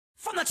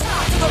From the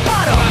top to the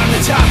bottom, bottom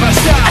to top I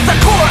stop. At the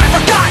core I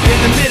forgot. In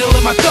the middle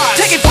of my thoughts,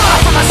 Taking far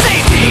from my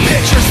safety. the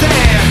picture's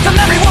there, The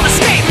memory won't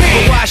escape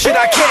me. but why should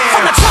I care?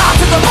 From the top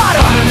to the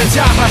bottom, Bottom to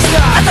top I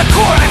stop. At the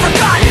core I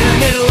forgot. In the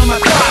middle of my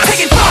thoughts,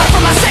 Taking far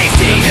from my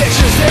safety. the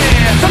picture's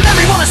there, The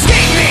memory won't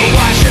escape me. but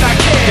why should I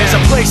care? There's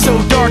a place so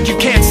dark you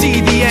can't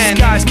see the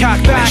end. Skies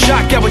cocked back,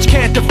 shotgun which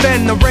can't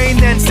defend. The rain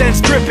then sends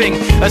dripping,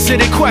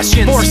 acidic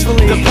questions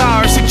forcefully, the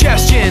power of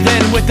suggestion.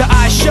 Then with the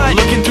eyes shut,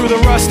 looking through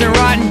the rust and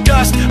rotten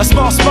dust, a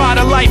small spot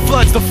of light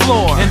floods the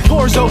floor and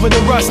pours over the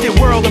rusted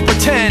world of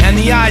pretend. And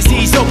the eyes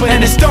ease open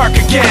and it's dark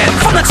again.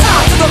 From the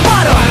top to the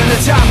bottom, Bottom to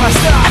top I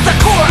stop. At the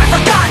core I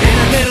forgot. In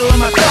the middle of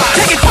my thoughts,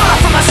 Taking far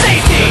from my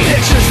safety. the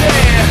picture's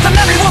there, The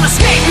memory won't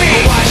escape me.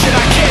 but why should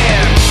I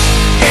care?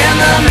 In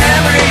the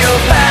memory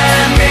you'll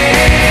find me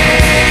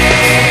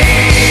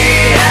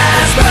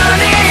as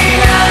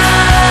burning up.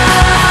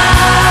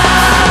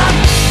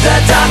 The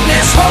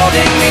darkness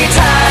holding me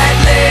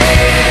tightly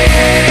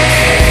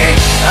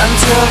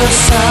until the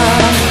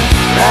sun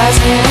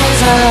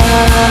rises up.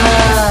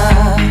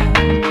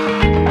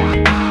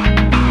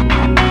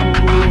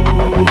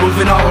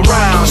 Moving all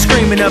around,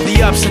 screaming of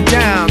the ups and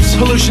downs.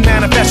 Pollution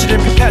manifested in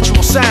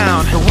perpetual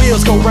sound. The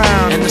wheels go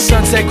round and the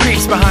sunset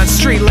creeps behind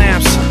street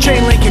lamps.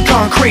 Chain link and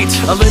concrete,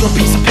 a little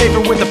piece of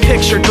paper with a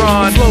picture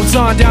drawn floats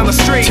on down the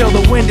street till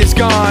the wind is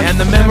gone. And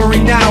the memory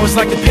now is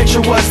like the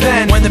picture was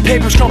then. When the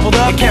paper's crumpled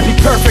up, it can't be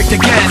perfect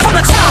again. From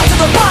the top to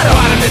the bottom,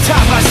 Bottom to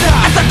top I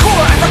stop. At the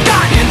core I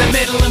forgot. In the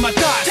middle of